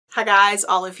Hi guys,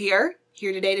 Olive here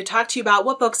today to talk to you about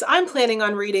what books I'm planning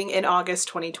on reading in August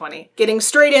 2020. Getting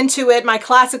straight into it, my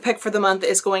classic pick for the month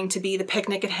is going to be The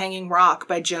Picnic at Hanging Rock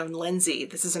by Joan Lindsay.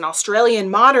 This is an Australian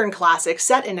modern classic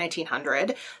set in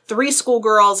 1900. 3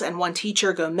 schoolgirls and 1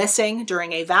 teacher go missing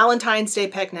during a Valentine's Day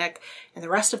picnic, and the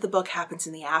rest of the book happens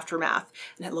in the aftermath,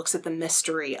 and it looks at the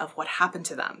mystery of what happened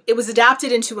to them. It was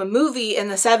adapted into a movie in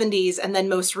the 70s, and then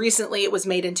most recently it was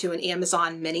made into an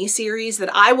Amazon miniseries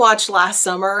that I watched last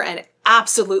summer and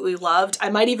absolutely loved. I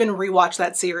might even rewatch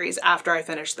that series after I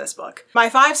finish this book.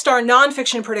 My 5-star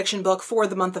nonfiction prediction book for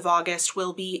the month of August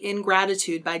will be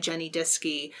Ingratitude by Jenny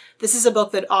Diskey. This is a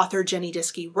book that author Jenny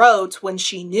Diskey wrote when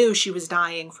she knew she was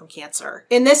dying from cancer.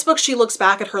 In this book, she looks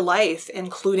back at her life,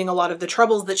 including a lot of the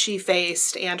troubles that she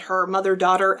faced and her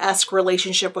mother-daughter-esque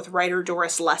relationship with writer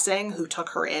Doris Lessing, who took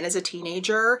her in as a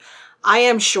teenager. I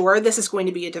am sure this is going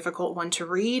to be a difficult one to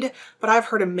read, but I've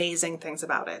heard amazing things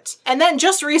about it. And then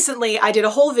just recently, I did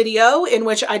a whole video in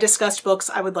which I discussed books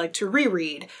I would like to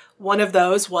reread. One of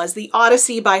those was The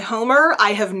Odyssey by Homer.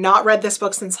 I have not read this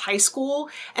book since high school,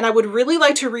 and I would really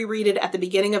like to reread it at the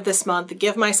beginning of this month to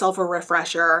give myself a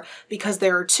refresher, because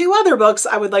there are 2 other books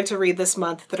I would like to read this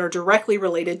month that are directly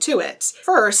related to it.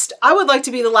 First, I would like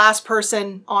to be the last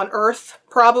person on Earth,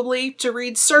 probably, to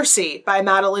read Circe by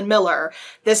Madeline Miller.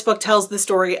 This book tells the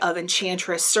story of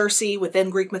Enchantress Circe within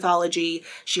Greek mythology.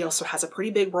 She also has a pretty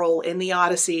big role in the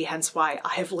Odyssey, hence why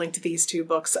I have linked these 2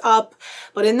 books up.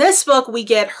 But in this book, we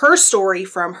get her story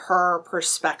from her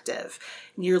perspective.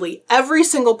 Nearly every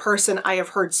single person I have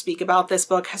heard speak about this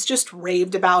book has just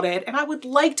raved about it, and I would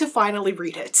like to finally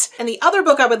read it. And the other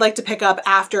book I would like to pick up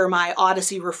after my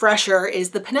Odyssey refresher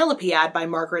is The Penelopiad by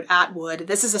Margaret Atwood.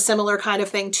 This is a similar kind of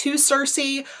thing to Circe,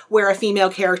 where a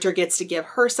female character gets to give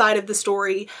her side of the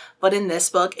story, but in this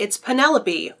book, it's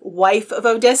Penelope, wife of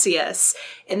Odysseus.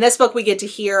 In this book, we get to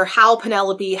hear how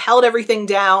Penelope held everything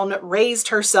down, raised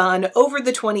her son over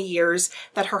the 20 years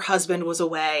that her husband was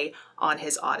away on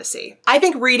his Odyssey. I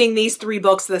think reading these 3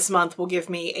 books this month will give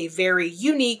me a very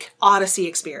unique Odyssey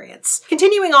experience.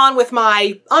 Continuing on with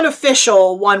my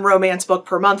unofficial 1 romance book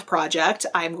per month project,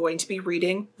 I'm going to be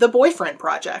reading The Boyfriend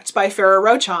Project by Farah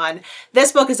Rochan.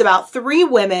 This book is about 3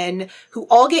 women who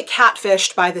all get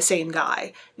catfished by the same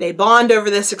guy. They bond over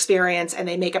this experience and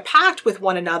they make a pact with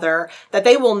one another that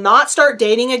they will not start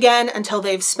dating again until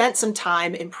they've spent some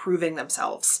time improving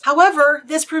themselves. However,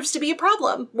 this proves to be a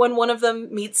problem when one of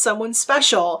them meets someone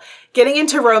special. Getting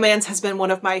into romance has been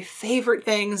one of my favorite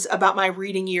things about my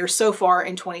reading year so far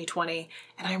in 2020,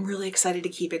 and I'm really excited to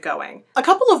keep it going. A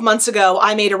couple of months ago,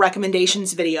 I made a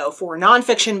recommendations video for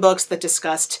nonfiction books that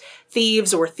discussed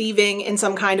thieves or thieving in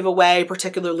some kind of a way,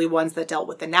 particularly ones that dealt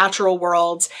with the natural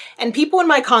worlds. And people in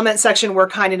my comment section were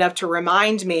kind enough to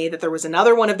remind me that there was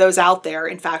another one of those out there.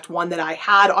 In fact, one that I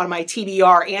had on my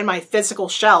TBR and my physical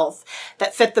shelf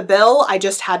that fit the bill. I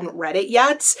just hadn't read it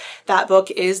yet. That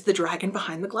book is The Dragon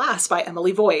Behind the Glass by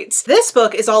Emily Voigt. This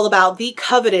book is all about the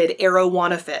coveted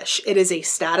arowana fish. It is a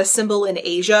status symbol in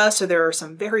Asia, so there are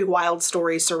some very wild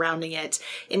stories surrounding it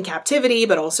in captivity,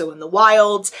 but also in the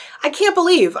wilds. I can't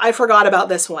believe I forgot about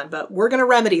this one, but we're gonna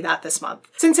remedy that this month.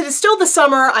 Since it is still the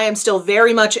summer, I am still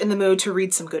very much in the mood to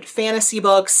read some good fantasy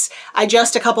books. I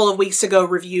just a couple of weeks ago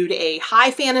reviewed a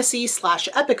high fantasy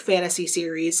 / epic fantasy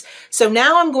series, so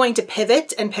now I'm going to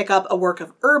pivot and pick up a work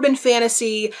of urban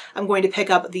fantasy. I'm going to pick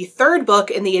up the 3rd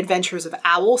book in the Adventures of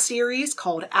Owl series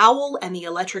called Owl and the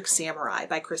Electric Samurai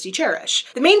by Christy Cherish.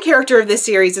 The main character of this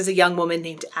series is a young woman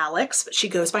named Alex, but she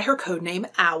goes by her codename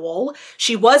Owl.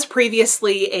 She was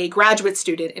previously a graduate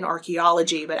student in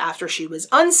archaeology, but after she was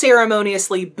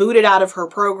unceremoniously booted out of her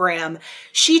program,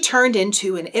 she turned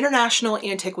into an international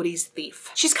antiquities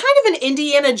thief. She's kind of an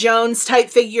Indiana Jones type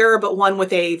figure, but one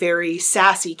with a very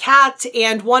sassy cat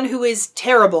and one who is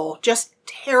terrible, just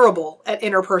terrible at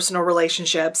interpersonal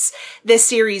relationships. This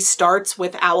series starts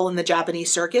with Owl in the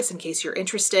Japanese circus, in case you're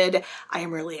interested. I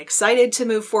am really excited to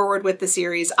move forward with the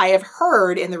series. I have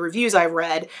heard in the reviews I've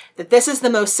read that this is the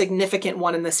most significant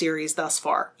one in the series thus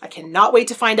far. I cannot wait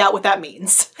to find out what that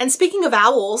means. And speaking of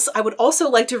owls, I would also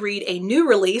like to read a new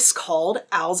release called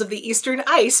Owls of the Eastern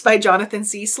Ice by Jonathan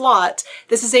C. Slott.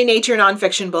 This is a nature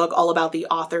nonfiction book all about the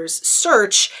author's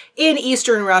search in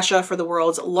Eastern Russia for the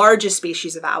world's largest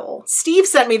species of owl. Steve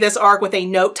sent me this arc with a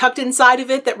note tucked inside of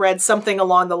it that read something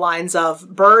along the lines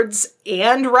of birds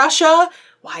and Russia.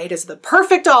 why it is the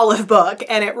perfect olive book,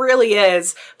 and it really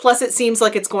is. Plus it seems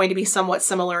like it's going to be somewhat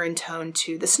similar in tone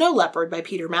to The Snow Leopard by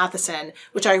Peter Matheson,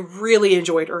 which I really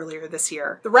enjoyed earlier this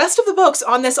year. The rest of the books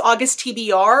on this August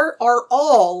TBR are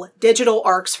all digital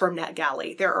ARCs from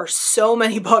NetGalley. There are so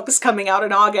many books coming out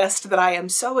in August that I am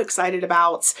so excited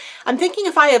about. I'm thinking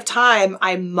if I have time,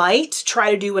 I might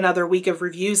try to do another week of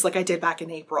reviews like I did back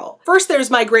in April. First, there's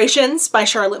Migrations by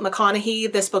Charlotte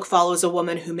McConaughey. This book follows a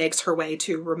woman who makes her way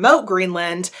to remote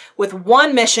Greenland with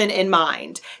one mission in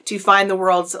mind: to find the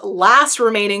world's last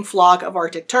remaining flock of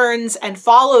Arctic terns and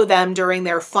follow them during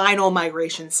their final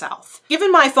migration south.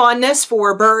 Given my fondness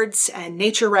for birds and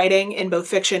nature writing in both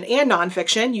fiction and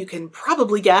nonfiction, you can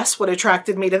probably guess what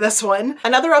attracted me to this one.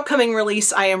 Another upcoming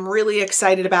release I am really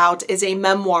excited about is a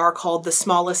memoir called The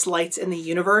Smallest Lights in the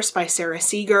Universe by Sarah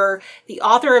Seeger. The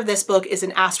author of this book is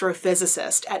an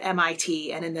astrophysicist at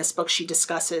MIT, and in this book she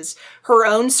discusses her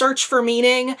own search for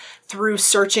meaning through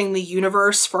searching the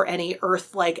universe for any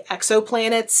Earth-like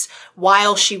exoplanets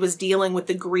while she was dealing with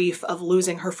the grief of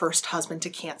losing her first husband to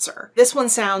cancer. This one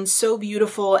sounds so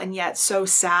beautiful and yet so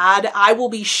sad. I will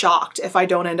be shocked if I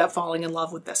don't end up falling in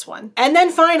love with this one. And then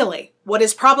finally, what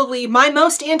is probably my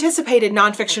most anticipated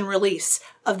nonfiction release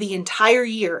of the entire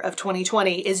year of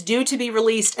 2020 is due to be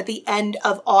released at the end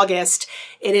of August.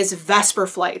 It is Vesper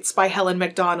Flights by Helen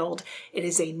MacDonald. It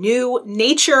is a new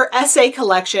nature essay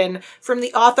collection from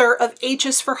the author of H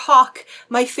is for Hawk,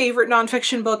 my favorite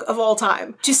nonfiction book of all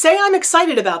time. To say I'm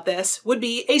excited about this would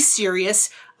be a serious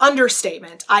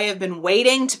understatement. I have been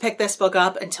waiting to pick this book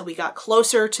up until we got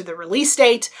closer to the release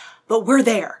date, but we're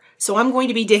there. So I'm going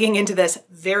to be digging into this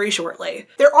very shortly.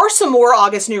 There are some more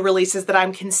August new releases that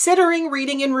I'm considering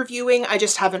reading and reviewing. I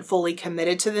just haven't fully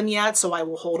committed to them yet, so I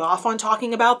will hold off on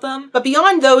talking about them. But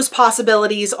beyond those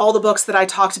possibilities, all the books that I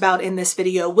talked about in this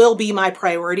video will be my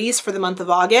priorities for the month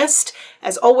of August.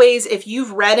 As always, if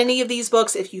you've read any of these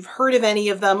books, if you've heard of any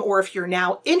of them, or if you're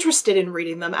now interested in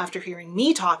reading them after hearing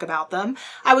me talk about them,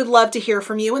 I would love to hear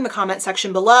from you in the comment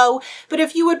section below. But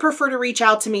if you would prefer to reach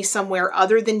out to me somewhere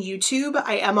other than YouTube,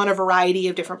 I am on a variety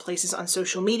of different places on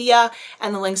social media,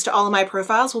 and the links to all of my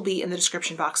profiles will be in the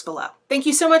description box below. Thank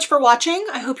you so much for watching.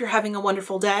 I hope you're having a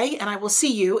wonderful day, and I will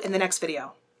see you in the next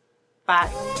video. Bye.